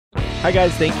Hi,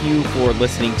 guys. Thank you for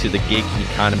listening to the Gig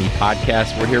Economy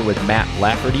Podcast. We're here with Matt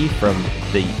Lafferty from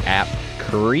the app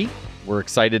Curri. We're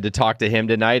excited to talk to him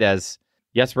tonight, as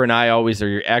Jesper and I always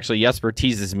are. Actually, Jesper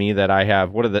teases me that I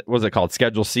have, what's it called?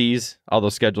 Schedule Cs? All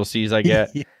those Schedule Cs I get.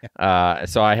 Yeah.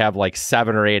 So I have like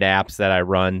 7 or 8 apps that I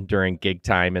run during gig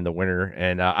time in the winter.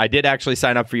 And I did actually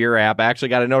sign up for your app. I actually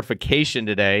got a notification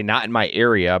today, not in my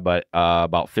area, but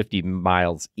about 50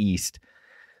 miles east.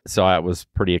 So I was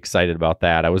pretty excited about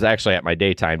that. I was actually at my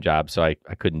daytime job, so I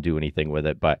couldn't do anything with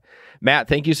it. But Matt,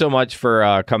 thank you so much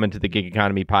for coming to the Gig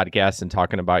Economy Podcast and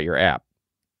talking about your app.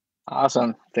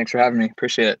 Awesome. Thanks for having me.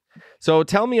 Appreciate it. So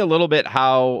tell me a little bit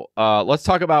how, let's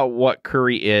talk about what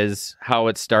Curri is, how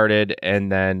it started,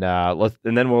 and then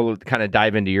we'll kind of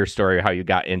dive into your story, how you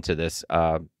got into this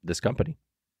company.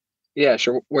 Yeah,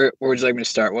 sure. Where would you like me to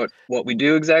start? What we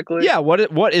do exactly? Yeah,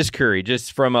 what is Curri?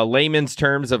 Just from a layman's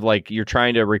terms of like you're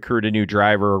trying to recruit a new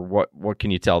driver, what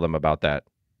can you tell them about that?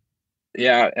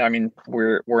 Yeah, I mean,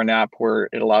 we're an app where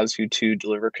it allows you to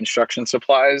deliver construction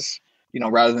supplies,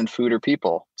 rather than food or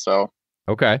people. So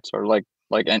okay, sort of like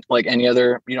any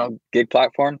other gig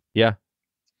platform. Yeah,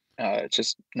 it's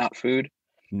just not food.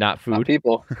 Not food, not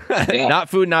people. Yeah. Not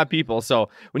food, not people. So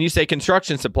when you say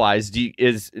construction supplies,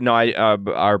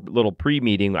 our little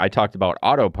pre-meeting, I talked about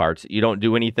auto parts. You don't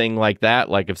do anything like that?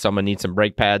 Like if someone needs some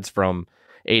brake pads from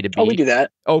A to B? Oh, we do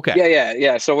that. Okay.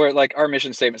 Yeah. So we're like, our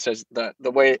mission statement says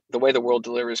the way the world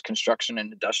delivers construction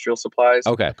and industrial supplies.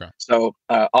 Okay. So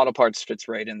auto parts fits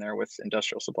right in there with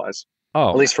industrial supplies. Oh,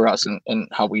 at least for us and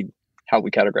how we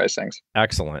categorize things.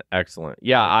 Excellent.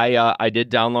 Yeah, I did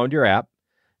download your app.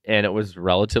 And it was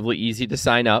relatively easy to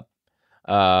sign up.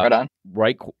 Right on.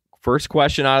 First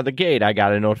question out of the gate, I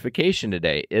got a notification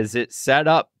today. Is it set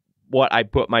up what I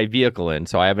put my vehicle in?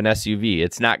 So I have an SUV.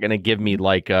 It's not going to give me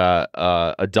like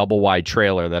a double wide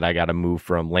trailer that I got to move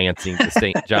from Lansing to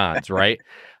St. John's, right?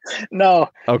 No.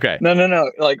 Okay.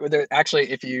 No. Like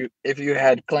actually, if you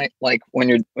had like when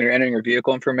you're entering your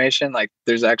vehicle information, like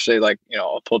there's actually like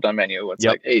a pull down menu. It's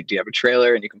like, hey, do you have a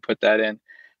trailer? And you can put that in.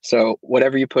 So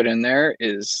whatever you put in there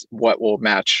is what will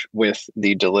match with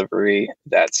the delivery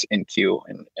that's in queue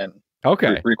and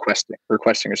okay. requesting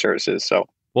your services. So,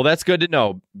 well, that's good to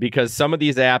know, because some of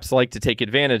these apps like to take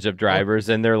advantage of drivers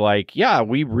and they're like, yeah,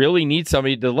 we really need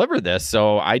somebody to deliver this.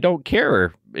 So I don't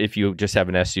care if you just have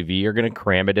an SUV, you're going to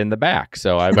cram it in the back.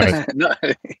 So I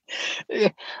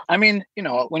I mean,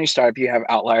 when you start up, you have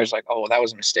outliers like, oh, well, that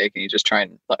was a mistake. And you just try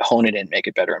and hone it in, make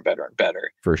it better and better and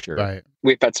better. For sure. Right.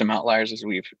 We've had some outliers as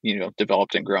we've,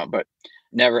 developed and grown, but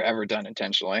never, ever done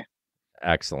intentionally.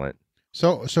 Excellent.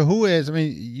 So who is, I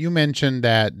mean, you mentioned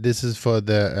that this is for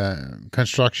the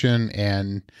construction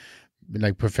and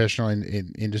like professional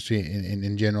in industry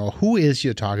in general. Who is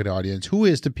your target audience? Who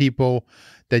is the people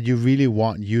that you really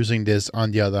want using this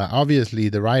on the other? Obviously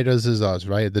the riders is us,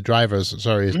 right? The drivers,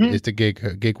 sorry, is the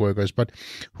gig workers, but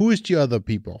who is the other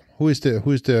people? Who is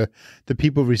the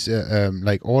people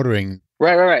like ordering?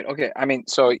 Right. Okay. I mean,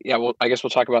 so yeah, well, I guess we'll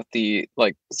talk about the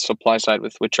like supply side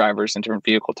with drivers and different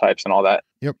vehicle types and all that.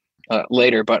 Yep.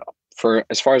 Later, but for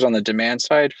as far as on the demand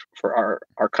side for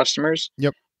our customers,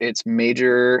 yep, it's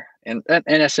major and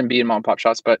SMB and mom and pop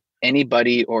shops, but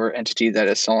anybody or entity that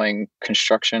is selling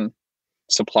construction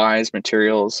supplies,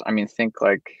 materials. I mean, think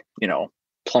like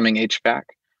plumbing, HVAC,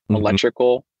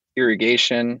 electrical,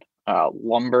 irrigation,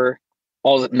 lumber,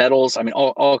 all the metals. I mean,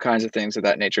 all kinds of things of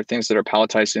that nature. Things that are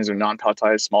palletized, things that are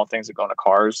non-palletized, small things that go into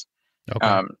cars.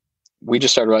 Okay. We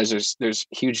just started to realize there's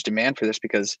huge demand for this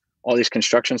because all these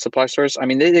construction supply stores, I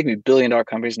mean, they can be billion-dollar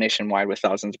companies nationwide with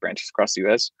thousands of branches across the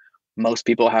U.S. Most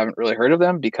people haven't really heard of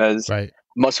them because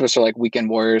most of us are like weekend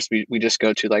warriors. We just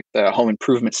go to like the home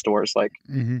improvement stores like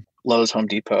Lowe's, Home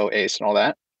Depot, Ace, and all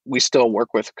that. We still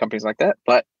work with companies like that,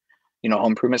 but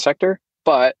home improvement sector.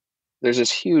 But there's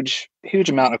this huge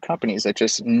amount of companies that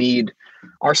just need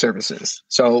our services.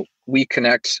 So we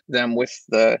connect them with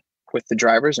the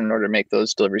drivers in order to make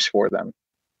those deliveries for them.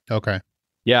 Okay.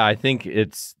 Yeah, I think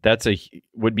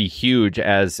would be huge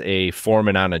as a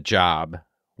foreman on a job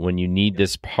when you need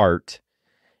this part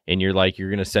and you're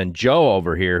going to send Joe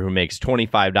over here who makes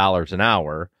 $25 an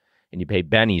hour and you pay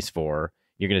pennies for.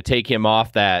 You're going to take him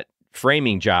off that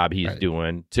framing job he's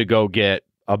doing to go get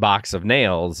a box of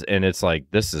nails, and it's like,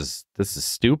 this is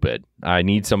stupid. I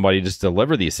need somebody to just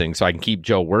deliver these things so I can keep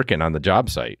Joe working on the job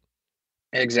site.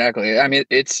 Exactly. I mean,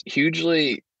 it's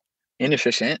hugely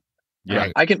inefficient. Yeah,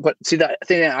 I can, but see that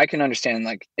thing I can understand.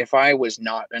 Like, if I was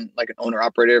not an owner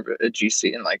operator of a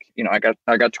GC, and I got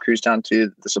to cruise down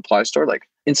to the supply store. Like,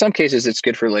 in some cases, it's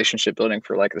good for relationship building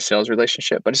for like the sales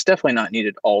relationship, but it's definitely not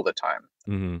needed all the time.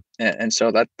 Mm-hmm. And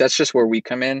so that's just where we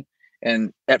come in.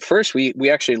 And at first we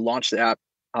actually launched the app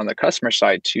on the customer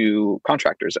side to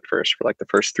contractors at first for like the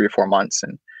first 3 or 4 months,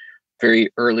 and very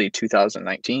early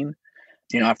 2019.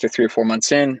 After 3 or 4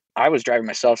 months in, I was driving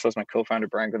myself. So was my co-founder,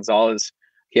 Brian Gonzalez.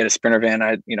 He had a Sprinter van.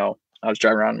 I was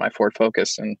driving around in my Ford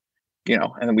Focus, and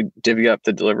then we divvy up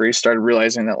the deliveries, started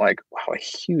realizing that like, wow, a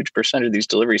huge percentage of these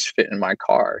deliveries fit in my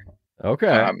car.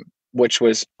 Okay. Which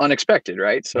was unexpected,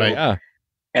 right? So, Right. Yeah.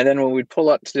 and then when we'd pull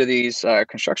up to these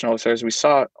construction officers, we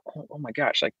saw, oh my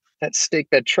gosh, like that stake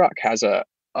bed truck has a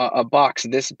box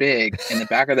this big in the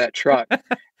back of that truck,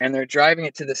 and they're driving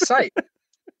it to the site.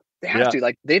 They have to,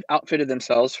 like, they've outfitted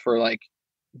themselves for like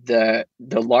the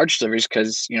large deliveries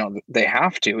because they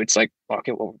have to. It's like,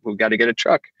 okay, well, we've got to get a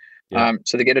truck. Yeah.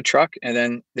 So they get a truck, and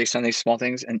then they send these small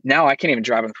things. And now I can't even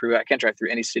drive on the freeway. I can't drive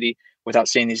through any city without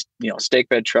seeing these, stake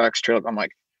bed trucks, trailer. I'm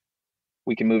like,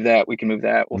 we can move that. We can move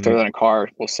that. We'll throw that in a car.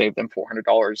 We'll save them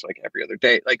 $400 like every other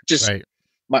day. Like, just Right.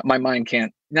 my mind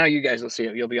can't. Now you guys will see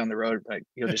it. You'll be on the road. Like,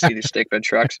 you'll just see these stake bed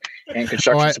trucks and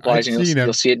construction supplies, and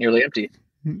you'll see it nearly empty.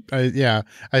 I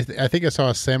think I saw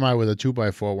a semi with a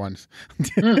 2x4 once.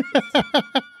 Dude,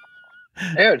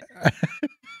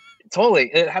 totally.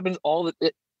 It happens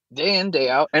day in, day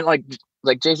out. And like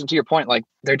Jason, to your point, like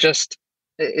they're just,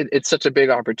 it's such a big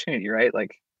opportunity, right?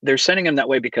 Like they're sending them that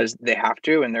way because they have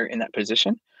to, and they're in that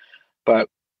position. But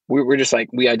we're just like,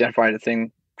 we identified a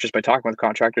thing just by talking with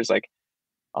contractors, like,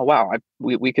 oh wow,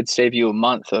 we could save you a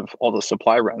month of all the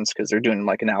supply runs because they're doing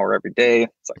like an hour every day.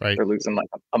 It's like Right. They're losing like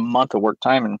a month of work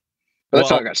time, and that's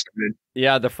how I got started.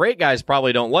 Yeah, the freight guys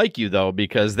probably don't like you though,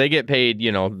 because they get paid, the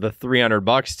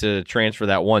 $300 to transfer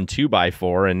that 1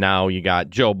 2x4, and now you got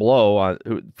Joe Blow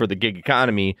for the gig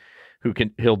economy,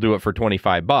 he'll do it for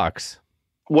 $25.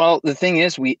 Well, the thing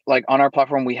is, we like on our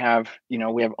platform we have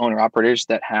owner operators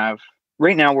that have.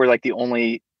 Right now, we're like the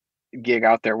only gig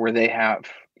out there where they have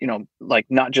like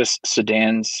not just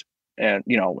sedans and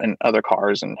and other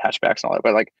cars and hatchbacks and all that,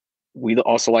 but like we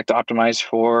also like to optimize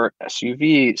for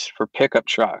SUVs, for pickup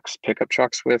trucks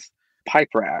with pipe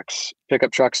racks,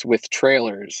 pickup trucks with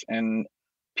trailers, and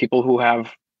people who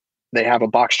have a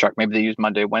box truck. Maybe they use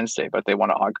Monday, Wednesday, but they want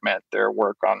to augment their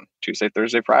work on Tuesday,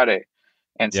 Thursday, Friday.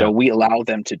 And so we allow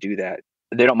them to do that.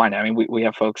 They don't mind. I mean, we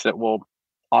have folks that will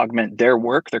augment their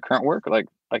current work, like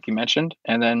you mentioned,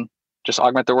 and then just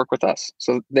augment their work with us.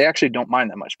 So they actually don't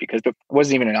mind that much because it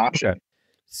wasn't even an option. Okay.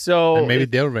 So and maybe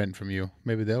they'll rent from you.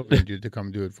 Maybe they'll rent you to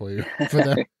come do it for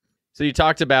them. So you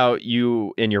talked about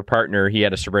you and your partner. He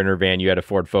had a Sprinter van, you had a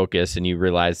Ford Focus, and you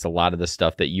realized a lot of the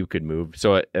stuff that you could move.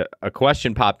 So a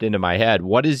question popped into my head.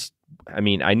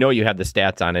 I know you have the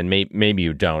stats on, and maybe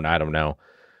you don't. I don't know.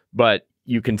 But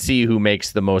you can see who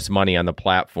makes the most money on the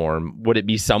platform. Would it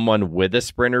be someone with a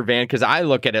Sprinter van? Because I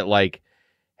look at it like,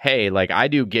 hey, like I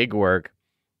do gig work.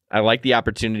 I like the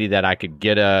opportunity that I could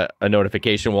get a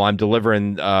notification while I'm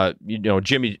delivering, not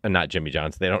Jimmy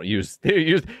John's. They use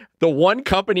the one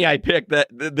company I picked that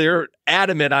they're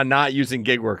adamant on not using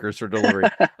gig workers for delivery,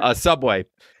 Subway.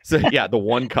 So yeah, the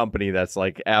one company that's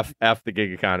like F the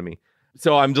gig economy.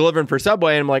 So I'm delivering for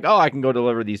Subway, and I'm like, oh, I can go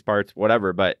deliver these parts,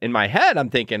 whatever. But in my head, I'm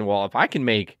thinking, well, if I can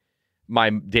make my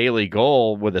daily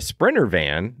goal with a Sprinter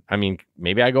van, I mean,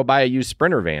 maybe I go buy a used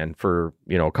Sprinter van for,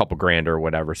 a couple grand or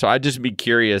whatever. So I'd just be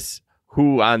curious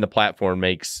who on the platform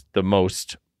makes the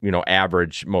most,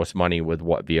 average, most money with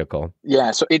what vehicle.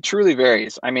 Yeah. So it truly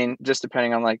varies. I mean, just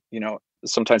depending on like,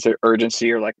 sometimes the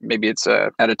urgency, or like maybe it's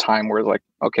at a time where like,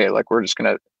 okay, like we're just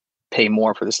going to pay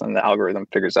more for this, and the algorithm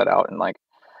figures that out and like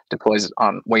deploys it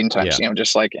on waiting times,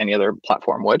 just like any other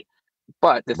platform would.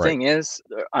 But the thing is,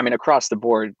 I mean, across the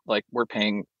board, like we're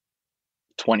paying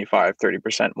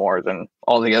 25-30% more than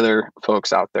all the other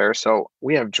folks out there. So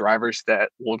we have drivers that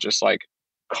will just like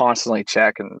constantly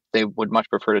check, and they would much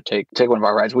prefer to take one of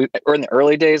our rides. Or in the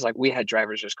early days, like we had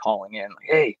drivers just calling in, like,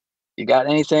 hey, you got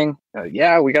anything?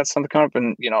 Yeah, we got something coming up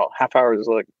in, half hours.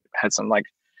 Like had some like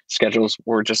schedules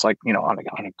were just like,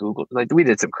 on a Google, like we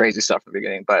did some crazy stuff in the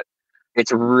beginning, but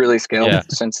it's really scaled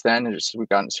since then. And we've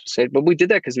gotten sophisticated, but we did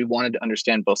that because we wanted to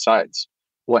understand both sides.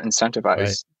 What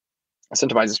incentivizes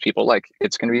people? Like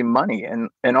it's going to be money, and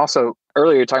also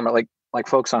earlier you're talking about like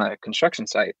folks on a construction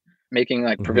site making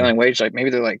like prevailing wage. Like maybe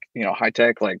they're like high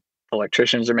tech, like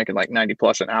electricians are making like 90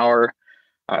 plus an hour,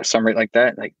 some rate like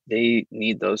that. Like they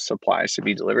need those supplies to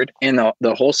be delivered, and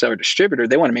the wholesaler distributor,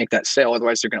 they want to make that sale,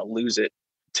 otherwise they're going to lose it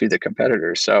to the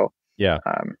competitor. So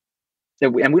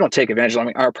and we don't take advantage of. I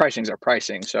mean, our pricing is our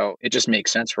pricing, so it just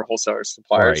makes sense for wholesalers,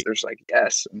 suppliers. Right. There's like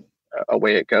and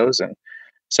away it goes. And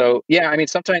so I mean,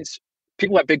 sometimes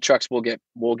people at big trucks will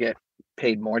get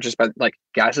paid more just by like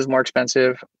gas is more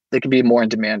expensive. They can be more in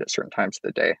demand at certain times of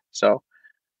the day. So,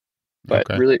 but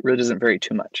really doesn't vary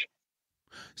too much.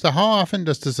 So how often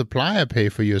does the supplier pay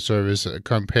for your service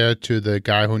compared to the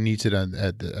guy who needs it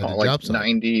at the like job site?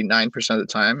 99% of the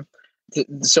time.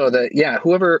 So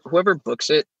whoever books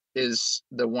it is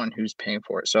the one who's paying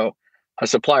for it. So a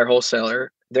supplier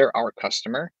wholesaler, they're our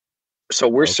customer. So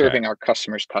we're serving our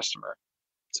customer's customer.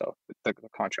 So the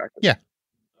contract. Yeah.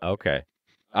 Okay.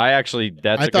 That's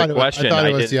a good question. I thought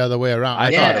it was the other way around.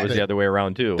 I thought it was the other way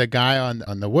around too. The guy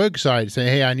on the work side saying,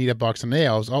 "Hey, I need a box of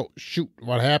nails." Oh, shoot!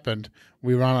 What happened?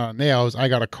 We run out of nails. I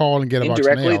got to call and get a box of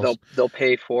nails. Indirectly, they'll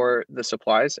pay for the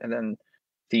supplies, and then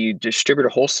the distributor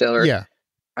wholesaler. Yeah.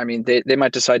 I mean, they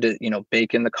might decide to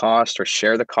bake in the cost or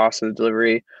share the cost of the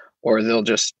delivery, or they'll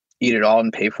just eat it all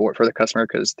and pay for it for the customer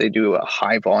because they do a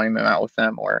high volume amount with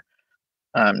them. Or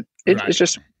it's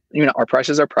just our price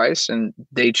is our price, and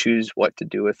they choose what to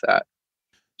do with that.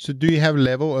 So do you have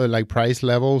price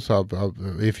levels of,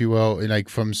 if you will, like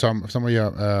from some of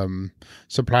your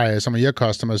suppliers, some of your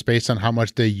customers, based on how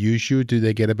much they use you? Do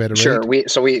they get a better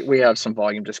rate? Sure. We have some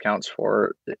volume discounts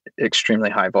for extremely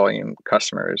high volume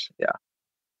customers. Yeah,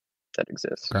 that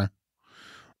exists. Okay.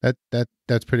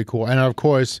 That's pretty cool. And of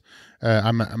course,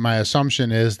 my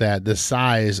assumption is that the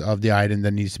size of the item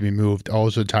that needs to be moved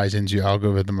also ties into your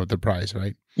algorithm of the price,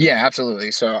 right? Yeah,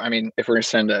 absolutely. So, I mean, if we're going to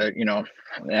send an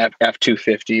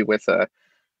F-250 with a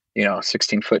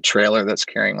 16-foot trailer that's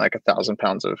carrying like 1,000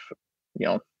 pounds of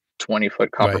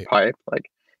 20-foot copper pipe,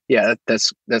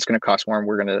 that's going to cost more, and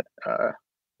we're going to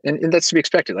and that's to be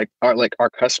expected. Our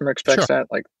customer expects that,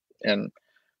 and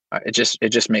it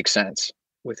just makes sense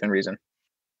within reason.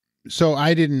 So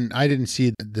I didn't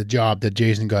see the job that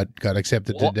Jason got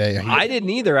accepted today. I didn't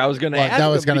either. I was going to ask. That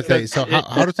was going to say. So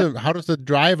how does the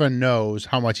driver knows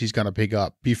how much he's going to pick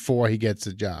up before he gets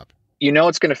the job?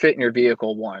 It's going to fit in your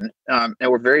vehicle, one, and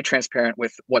we're very transparent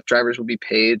with what drivers will be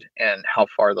paid and how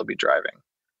far they'll be driving.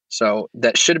 So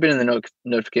that should have been in the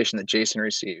notification that Jason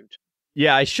received.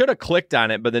 Yeah, I should have clicked on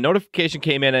it, but the notification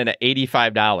came in at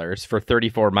 $85 for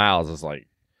 34 miles. I was like,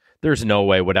 there's no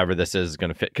way whatever this is going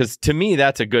to fit. Because to me,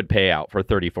 that's a good payout for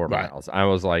 34 miles. I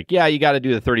was like, yeah, you got to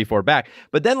do the 34 back.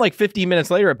 But then 15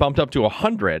 minutes later, it bumped up to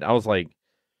 100. I was like,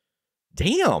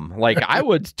 damn, I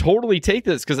would totally take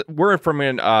this because we're from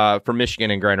Michigan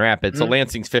and Grand Rapids. So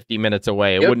Lansing's 50 minutes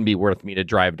away. It wouldn't be worth me to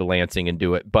drive to Lansing and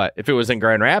do it. But if it was in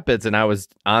Grand Rapids and I was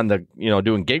on the,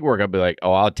 doing gig work, I'd be like,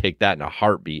 oh, I'll take that in a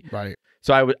heartbeat. Right.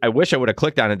 So I wish I would have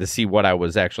clicked on it to see what I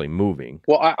was actually moving.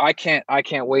 Well, I can't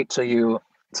wait till you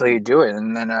do it,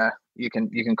 and then you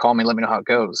can call me, let me know how it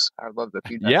goes. I would love the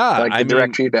feedback. Yeah,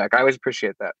 direct feedback. I always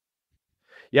appreciate that.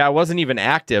 Yeah, I wasn't even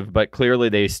active, but clearly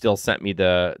they still sent me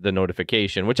the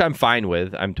notification, which I'm fine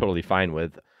with. I'm totally fine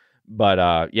with. But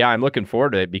I'm looking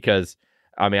forward to it because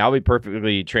I'll be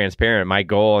perfectly transparent. My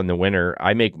goal in the winter,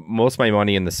 I make most of my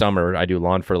money in the summer. I do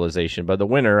lawn fertilization, but the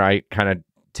winter I kind of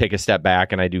take a step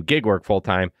back and I do gig work full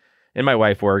time, and my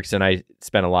wife works, and I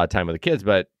spend a lot of time with the kids.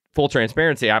 But full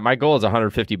transparency, my goal is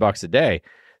 $150 a day.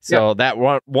 So that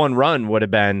one run would have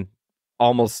been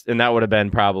almost, and that would have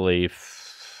been probably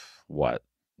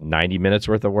 90 minutes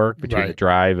worth of work between the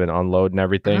drive and unload and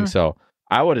everything. So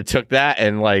I would have took that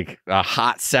in a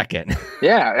hot second.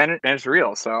 Yeah, and it's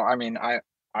real. So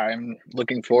I'm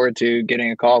looking forward to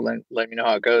getting a call and let me know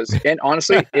how it goes. And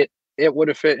honestly, it would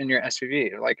have fit in your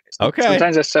SUV.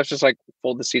 Sometimes that stuff just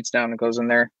fold the seats down and goes in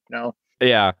there.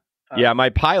 Yeah. Yeah, my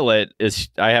Pilot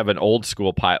I have an old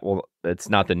school Pilot. Well, it's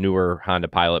not the newer Honda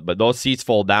Pilot, but those seats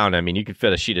fold down. You could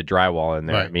fit a sheet of drywall in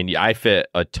there. Right. I fit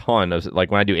a ton of,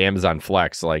 when I do Amazon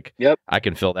Flex, I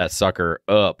can fill that sucker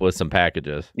up with some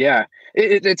packages. Yeah.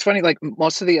 It's funny,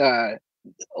 most of a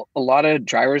lot of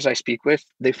drivers I speak with,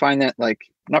 they find that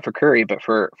not for Curri, but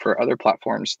for other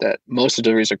platforms, that most of the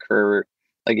deliveries occur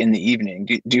in the evening.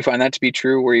 Do you find that to be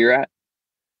true where you're at?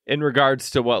 In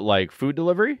regards to what, food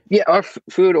delivery? Yeah, or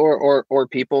food or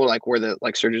people, where the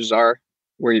surges are,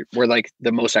 where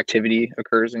the most activity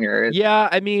occurs in your area. Yeah,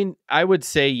 I would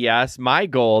say yes. My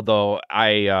goal, though,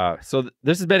 so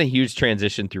this has been a huge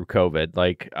transition through COVID.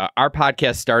 Our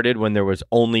podcast started when there was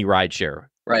only rideshare,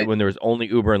 right? When there was only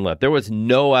Uber and Lyft. There was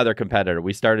no other competitor.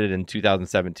 We started in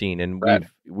 2017, and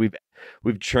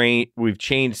we've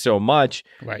changed so much.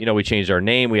 Right. We changed our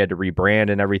name. We had to rebrand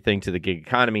and everything to the gig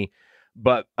economy.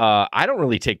 But I don't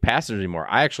really take passengers anymore.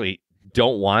 I actually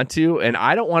don't want to, and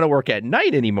I don't want to work at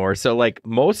night anymore. So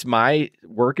most of my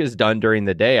work is done during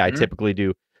the day. I typically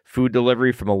do food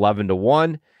delivery from 11 to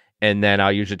 1, and then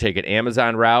I'll usually take an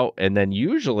Amazon route. And then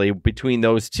usually between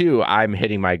those two, I'm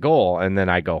hitting my goal, and then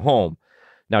I go home.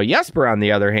 Now, Jesper, on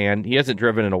the other hand, he hasn't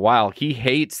driven in a while. He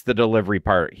hates the delivery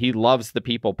part. He loves the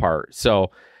people part.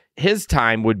 So his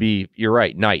time would be, you're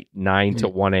right, night 9 to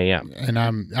 1 a.m. And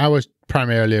I was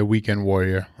primarily a weekend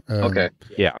warrior. Okay.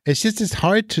 Yeah. It's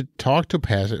hard to talk to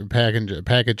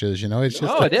packages. You know, it's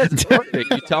just it is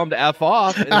perfect. You tell them to F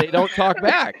off and they don't talk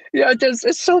back. Yeah,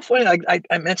 it's so funny. Like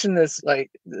I mentioned this like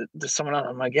to someone else.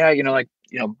 I'm like, yeah,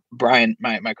 Brian,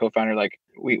 my co-founder, like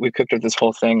we cooked up this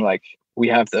whole thing. Like we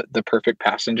have the perfect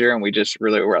passenger, and we just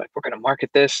really were like, we're gonna market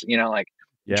this.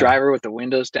 Driver with the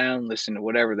windows down, listen to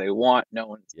whatever they want. No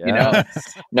one's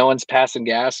no one's passing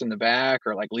gas in the back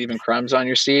or like leaving crumbs on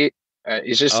your seat.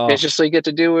 It's just so you get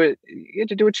to do it. You get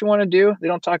to do what you want to do. They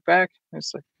don't talk back.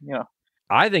 It's like,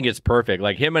 I think it's perfect.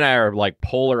 Like him and I are like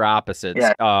polar opposites.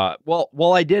 Yeah.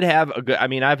 Well, I did have a good. I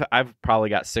mean, I've probably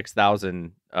got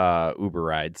 6,000 Uber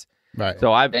rides. Right.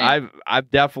 So I've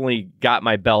definitely got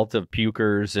my belt of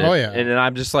pukers. And, and then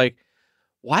I'm just like,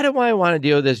 why do I want to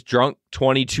deal with this drunk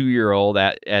 22-year-old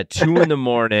at 2 in the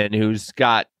morning who's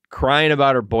got crying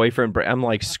about her boyfriend? I'm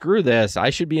like, screw this.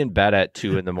 I should be in bed at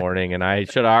 2 in the morning, and I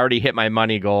should have already hit my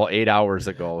money goal 8 hours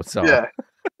ago. So yeah.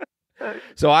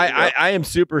 So I am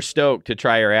super stoked to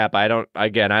try your app. I don't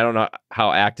know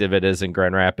how active it is in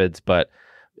Grand Rapids, but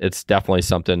it's definitely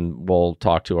something we'll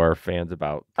talk to our fans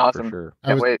about. Awesome. For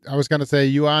sure. I was gonna say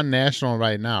you are national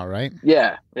right now, right?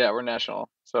 Yeah, we're national.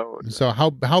 So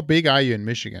how big are you in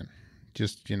Michigan?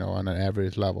 Just on an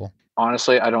average level.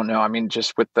 Honestly, I don't know. I mean,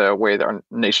 just with the way that our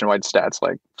nationwide stats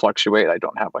like fluctuate, I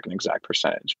don't have like an exact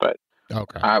percentage, but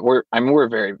okay. We're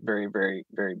very, very, very,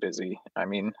 very busy. I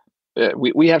mean,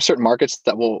 we have certain markets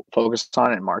that we'll focus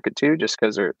on and market to just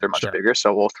because they're much bigger.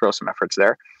 So we'll throw some efforts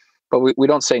there, but we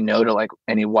don't say no to like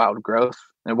any wild growth,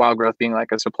 and wild growth being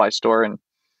like a supply store and,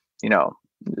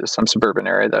 some suburban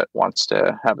area that wants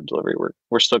to have a delivery.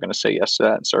 We're still going to say yes to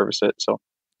that and service it. So.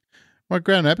 Well,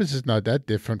 Grand Rapids is not that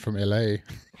different from LA.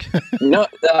 No,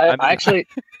 I'm a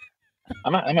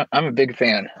big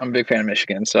fan. I'm a big fan of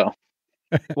Michigan. So,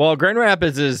 well, Grand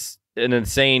Rapids is an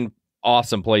insane,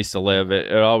 awesome place to live.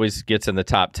 It always gets in the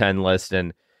top 10 list,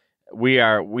 and they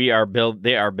are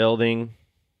building.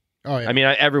 Oh yeah. I mean,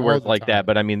 everywhere's like that,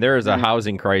 but I mean, there is a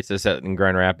housing crisis in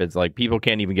Grand Rapids. Like people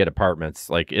can't even get apartments.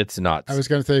 Like it's nuts. I was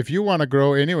going to say, if you want to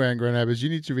grow anywhere in Grand Rapids, you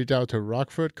need to reach out to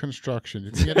Rockford Construction.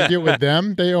 If you get to deal with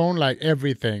them, they own like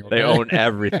everything. Okay? They own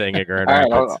everything at Grand All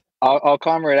Rapids. Right, I'll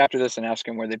call them right after this and ask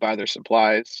them where they buy their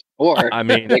supplies. Or I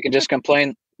mean, they can just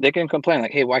complain. They can complain like,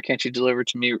 "Hey, why can't you deliver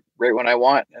to me right when I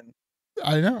want?" And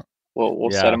I know. We'll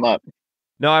set them up.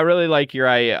 No, I really like your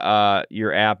app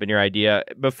and your idea.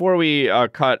 Before we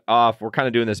cut off, we're kind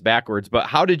of doing this backwards, but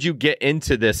how did you get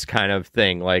into this kind of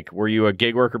thing? Like, were you a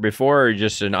gig worker before, or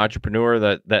just an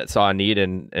entrepreneur that saw a need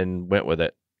and went with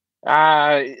it?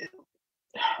 I'll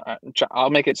try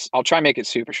and make it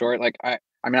super short. Like, I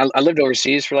lived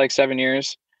overseas for like 7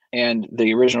 years, and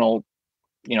the original,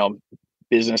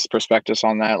 business prospectus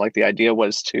on that, like the idea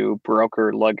was to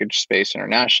broker luggage space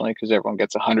internationally because everyone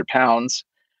gets 100 pounds.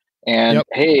 And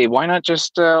hey, why not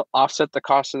just offset the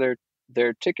cost of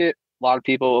their ticket? A lot of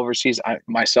people overseas,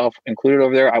 myself included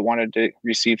over there, I wanted to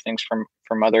receive things from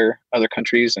other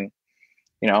countries, and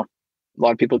a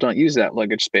lot of people don't use that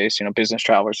luggage space. Business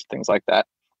travelers, things like that.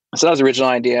 So that was the original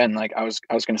idea, and like I was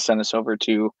going to send this over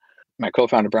to my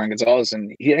co-founder Brian Gonzalez,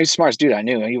 and he's the smartest dude I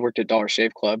knew. He worked at Dollar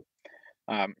Shave Club.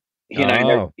 He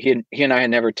and I had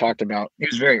never talked about. He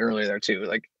was very early there too.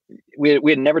 Like. We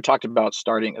had never talked about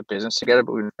starting a business together,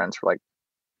 but we've been friends for like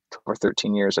 12 or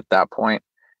 13 years at that point.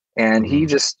 And he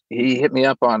hit me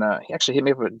up he actually hit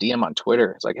me up with a DM on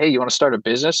Twitter. It's like, hey, you want to start a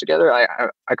business together? I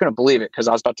couldn't believe it because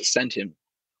I was about to send him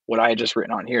what I had just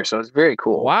written on here. So it was very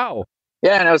cool. Wow.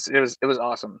 Yeah. And it was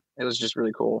awesome. It was just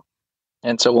really cool.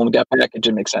 And so when we got back, it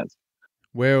did make sense.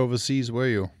 Where overseas were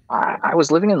you? I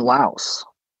was living in Laos.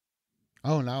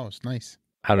 Oh, Laos. Nice.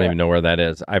 I don't even know where that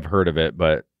is. I've heard of it,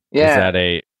 but is that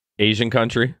a Asian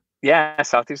country? Yeah,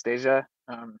 Southeast Asia.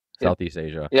 Southeast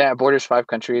Asia. Yeah, borders 5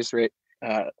 countries, right?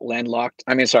 Landlocked.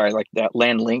 I mean, sorry, like that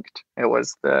land linked. It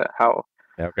was how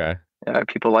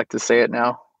people like to say it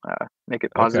now. Make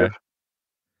it positive. Okay.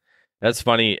 That's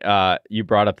funny. You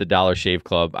brought up the Dollar Shave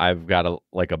Club. I've got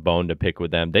a bone to pick with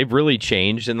them. They've really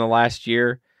changed in the last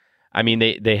year. I mean,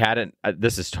 they hadn't.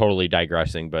 This is totally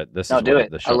digressing, but this is do it.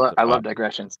 The show I love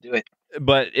digressions. Do it.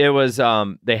 But it was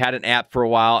they had an app for a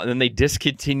while, and then they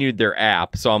discontinued their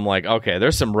app. So I'm like, okay,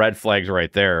 there's some red flags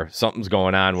right there. Something's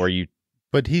going on where you.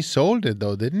 But he sold it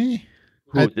though, didn't he?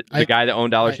 The guy that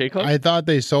owned Dollar Shave Club? I thought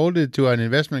they sold it to an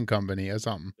investment company or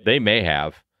something. They may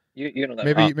have. You know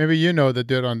that. Maybe you know the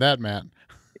dude on that, Matt.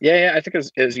 Yeah. I think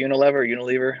it was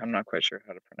Unilever. I'm not quite sure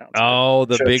how to pronounce it. Oh,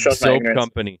 the big soap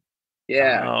company.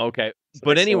 Yeah. Oh, okay.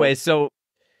 But anyway, so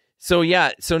So yeah,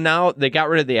 so now they got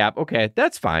rid of the app. Okay,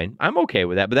 that's fine. I'm okay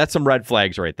with that. But that's some red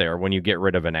flags right there when you get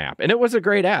rid of an app. And it was a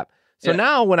great app. So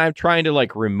now when I'm trying to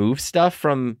like remove stuff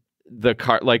from the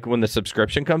cart, like when the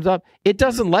subscription comes up, it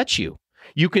doesn't let you.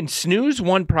 You can snooze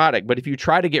one product, but if you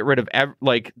try to get rid of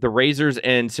like the razors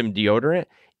and some deodorant,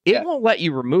 it won't let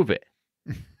you remove it.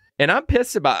 And I'm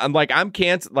pissed about. I'm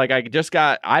canceled. Like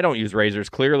I don't use razors.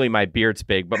 Clearly my beard's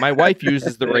big, but my wife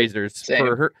uses the razors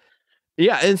for her.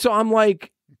 Yeah, and so I'm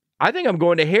like, I think I'm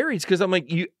going to Harry's because I'm like,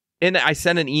 and I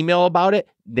sent an email about it.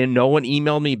 Then no one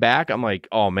emailed me back. I'm like,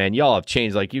 oh man, y'all have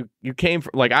changed. Like you came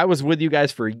from, like I was with you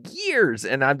guys for years,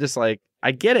 and I'm just like,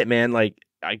 I get it, man. Like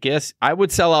I guess I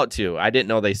would sell out too. I didn't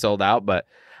know they sold out, but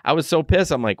I was so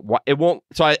pissed. I'm like, what? It won't.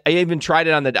 So I even tried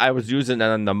it I was using it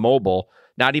on the mobile,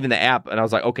 not even the app, and I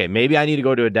was like, okay, maybe I need to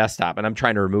go to a desktop, and I'm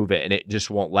trying to remove it, and it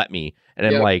just won't let me. And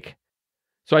I'm like.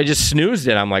 So I just snoozed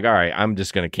it. I'm like, all right, I'm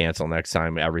just going to cancel next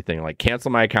time. Everything like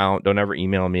cancel my account. Don't ever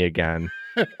email me again.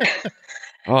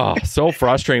 Oh, so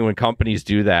frustrating when companies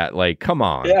do that. Like, come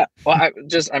on. Yeah. Well,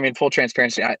 I mean, full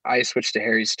transparency. I switched to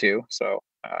Harry's too. So,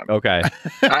 okay.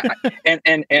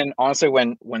 and honestly,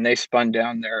 when they spun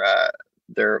down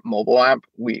their mobile app,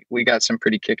 we got some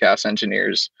pretty kick-ass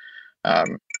engineers. Nice.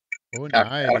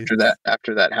 After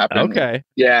that happened. Okay.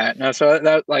 Yeah. No. So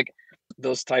that like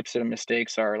those types of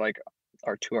mistakes are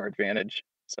to our advantage.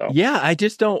 So yeah, I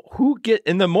just don't.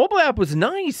 And the mobile app was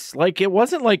nice. Like it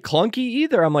wasn't like clunky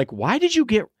either. I'm like, why did you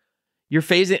get your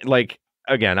phasing? Like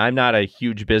again, I'm not a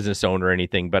huge business owner or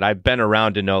anything, but I've been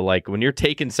around to know like when you're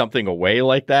taking something away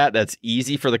like that, that's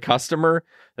easy for the customer.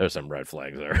 There's some red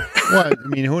flags there. Well, I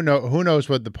mean, who knows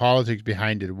what the politics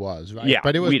behind it was, right? Yeah,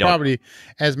 but it was probably,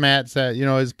 as Matt said,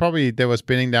 it's probably they were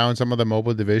spinning down some of the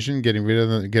mobile division, getting rid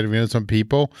of some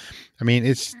people. I mean,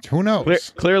 it's who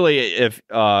knows. Clearly, if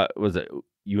was it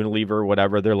Unilever or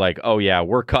whatever, they're like, oh yeah,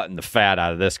 we're cutting the fat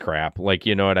out of this crap. Like,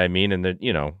 you know what I mean? And then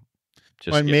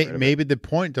just well, maybe the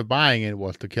point of buying it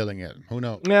was to killing it. Who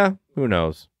knows? Yeah, who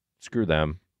knows? Screw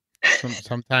them.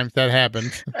 Sometimes that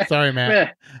happens. Sorry, Matt.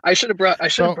 Yeah, I should have brought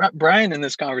Brian in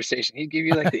this conversation. He'd give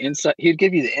you like the inside. He'd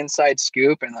give you the inside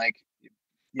scoop and like.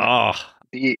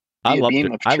 I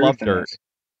love dirt.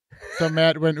 So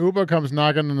Matt, when Uber comes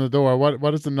knocking on the door,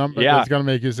 what is the number that's gonna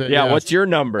make you say? Yeah, yes? What's your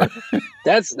number?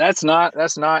 That's not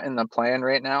in the plan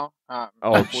right now.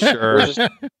 Oh sure.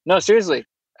 No, seriously,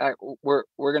 we're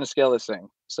gonna scale this thing.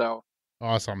 So.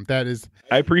 Awesome. That is.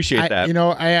 I appreciate that.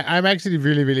 I'm actually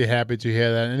really, really happy to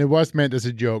hear that. And it was meant as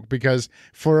a joke because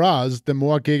for us, the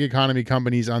more gig economy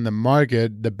companies on the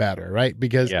market, the better, right?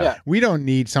 Because we don't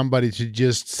need somebody to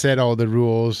just set all the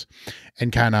rules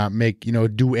and kind of make,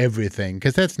 do everything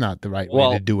because that's not the right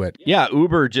way to do it. Yeah.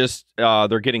 Uber just,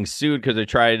 they're getting sued because they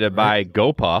tried to buy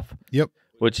GoPuff. Yep.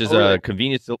 Which is a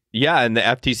convenience. Yeah. And the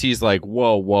FTC is like,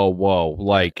 whoa.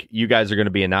 Like, you guys are going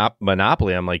to be a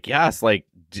monopoly. I'm like, yes, like,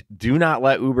 do not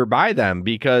let Uber buy them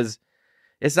because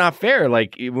it's not fair.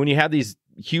 Like when you have these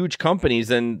huge companies,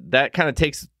 then that kind of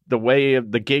takes the way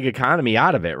of the gig economy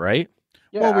out of it, right?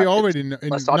 Yeah, well, we already know.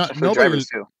 Nobody,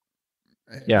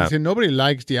 yeah. See, nobody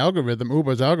likes the algorithm,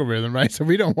 Uber's algorithm, right? So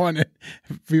we don't want it.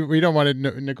 We don't want it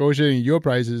negotiating your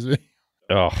prices.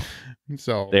 Oh,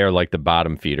 so they are like the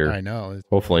bottom feeder. I know.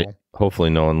 Hopefully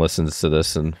no one listens to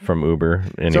this from Uber.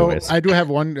 Anyways. So I do have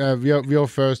one real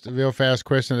fast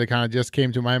question that kind of just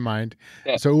came to my mind.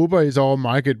 Yeah. So Uber is all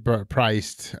market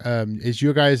priced. Is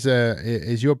your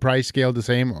price scale the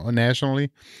same nationally,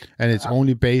 and it's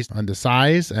only based on the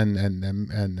size and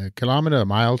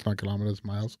miles, not kilometers,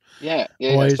 miles? Yeah.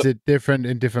 Or is it different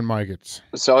in different markets?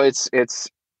 So it's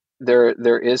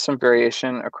there is some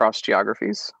variation across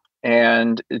geographies,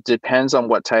 and it depends on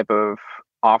what type of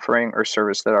offering or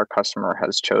service that our customer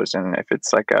has chosen. If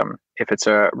it's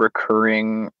a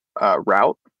recurring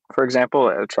route, for example,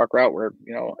 a truck route where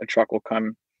a truck will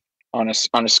come on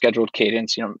a scheduled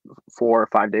cadence, 4 or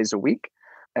 5 days a week,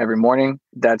 every morning,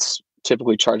 that's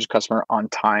typically charged customer on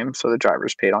time, so the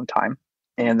driver's paid on time.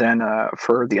 And then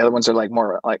for the other ones, are like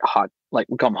more like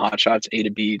we call them hot shots, A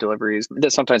to B deliveries.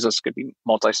 Sometimes those could be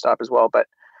multi-stop as well, but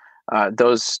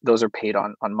those are paid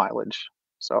on mileage.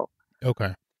 So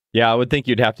okay. Yeah, I would think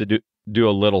you'd have to do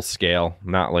a little scale,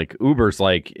 not like Uber's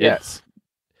like it's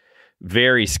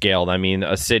very scaled. I mean,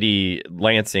 a city,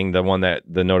 Lansing, the one that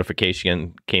the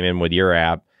notification came in with your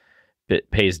app,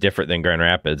 it pays different than Grand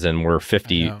Rapids, and we're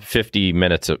 50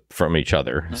 minutes from each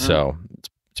other. Mm-hmm. So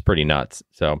it's pretty nuts.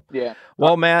 So yeah.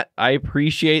 Well, Matt, I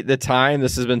appreciate the time.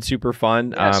 This has been super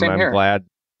fun. Yeah, I'm glad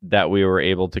that we were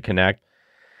able to connect.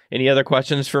 Any other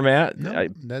questions for Matt? No,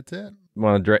 that's it.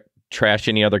 Want to trash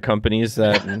any other companies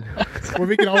that Well,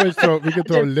 we can always throw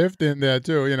Lyft in there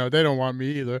too. You know, they don't want me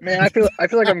either. Man, I feel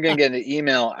like I'm gonna get an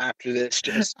email after this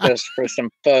just for some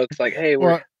folks like, hey,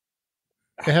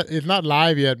 it's not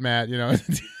live yet, Matt. You know.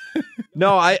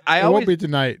 No, I it always won't be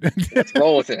tonight. Let's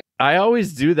roll with it. I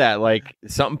always do that. Like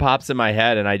something pops in my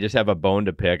head and I just have a bone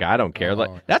to pick. I don't care.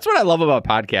 Like that's what I love about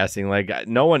podcasting. Like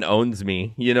no one owns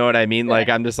me. You know what I mean? Yeah. Like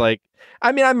I'm just like,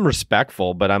 I mean, I'm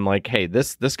respectful, but I'm like, hey,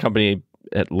 this company,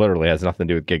 it literally has nothing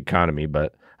to do with gig economy,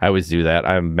 but I always do that.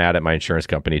 I'm mad at my insurance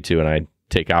company too, and I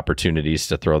take opportunities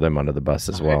to throw them under the bus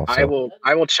as well. I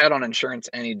will chat on insurance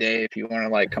any day. If you want to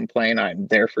like complain, I'm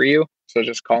there for you. So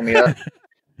just call me up.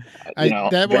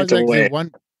 That was actually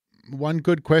one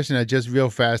good question I just real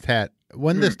fast had.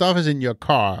 When the stuff is in your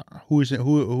car,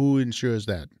 who insures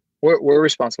that? We're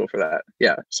responsible for that.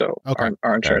 Yeah. So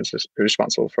our insurance is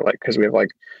responsible for because we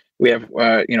have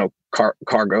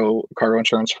cargo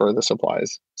insurance for the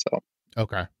supplies. So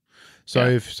okay. So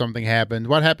if something happens,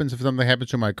 what happens if something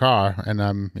happens to my car and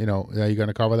are you going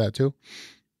to cover that too?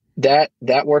 That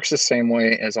works the same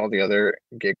way as all the other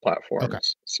gig platforms. Okay.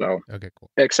 So cool.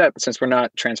 Except since we're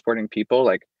not transporting people,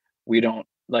 like we don't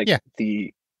our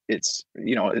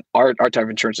type of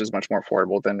insurance is much more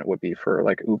affordable than it would be for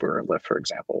like Uber or Lyft, for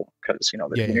example, because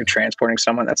when you're transporting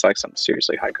someone, that's like some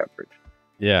seriously high coverage.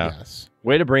 Yeah. Yes.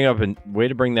 Way to bring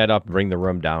that up and bring the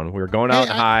room down. We were going out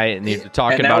high and you're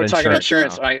talking about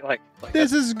insurance.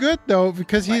 This is good though,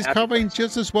 because he's covering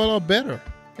just as well or better.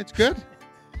 It's good.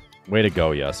 Way to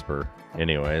go, Jesper.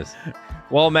 Anyways.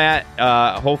 Well, Matt,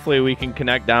 hopefully we can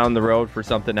connect down the road for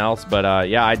something else. But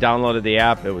I downloaded the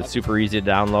app. It was super easy to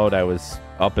download. I was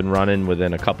up and running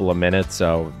within a couple of minutes.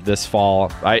 So this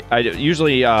fall, I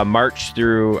usually March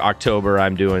through October,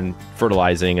 I'm doing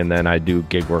fertilizing, and then I do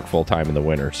gig work full time in the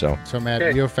winter. So Matt,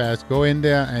 real fast, go in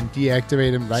there and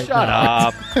deactivate him right now.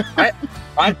 Shut up.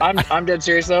 I'm dead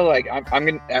serious though. Like I'm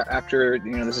gonna, after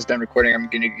this is done recording, I'm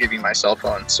gonna give you my cell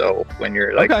phone. So when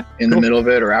you're in the middle of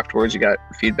it or afterwards, you got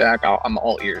feedback, I'm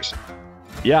all ears.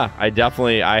 Yeah,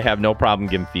 I have no problem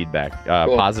giving feedback,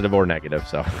 cool. Positive or negative.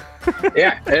 So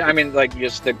yeah, I mean, like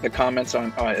just the comments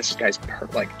on this guy's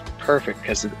perfect,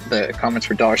 because the comments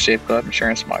for Dollar Shave Club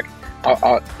insurance, Mike.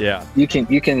 You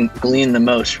can glean the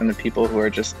most from the people who are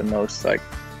just the most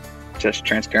just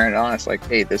transparent and honest. Like,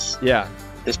 hey, this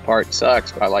part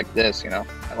sucks, but I like this.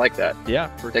 I like that.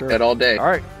 Yeah, take that all day. All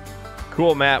right,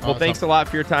 cool, Matt. Well, thanks a lot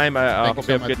for your time. I hope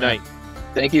you have a good night.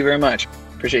 Thank you very much.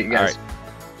 Appreciate you guys. All right.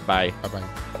 Bye. Bye.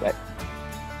 Bye.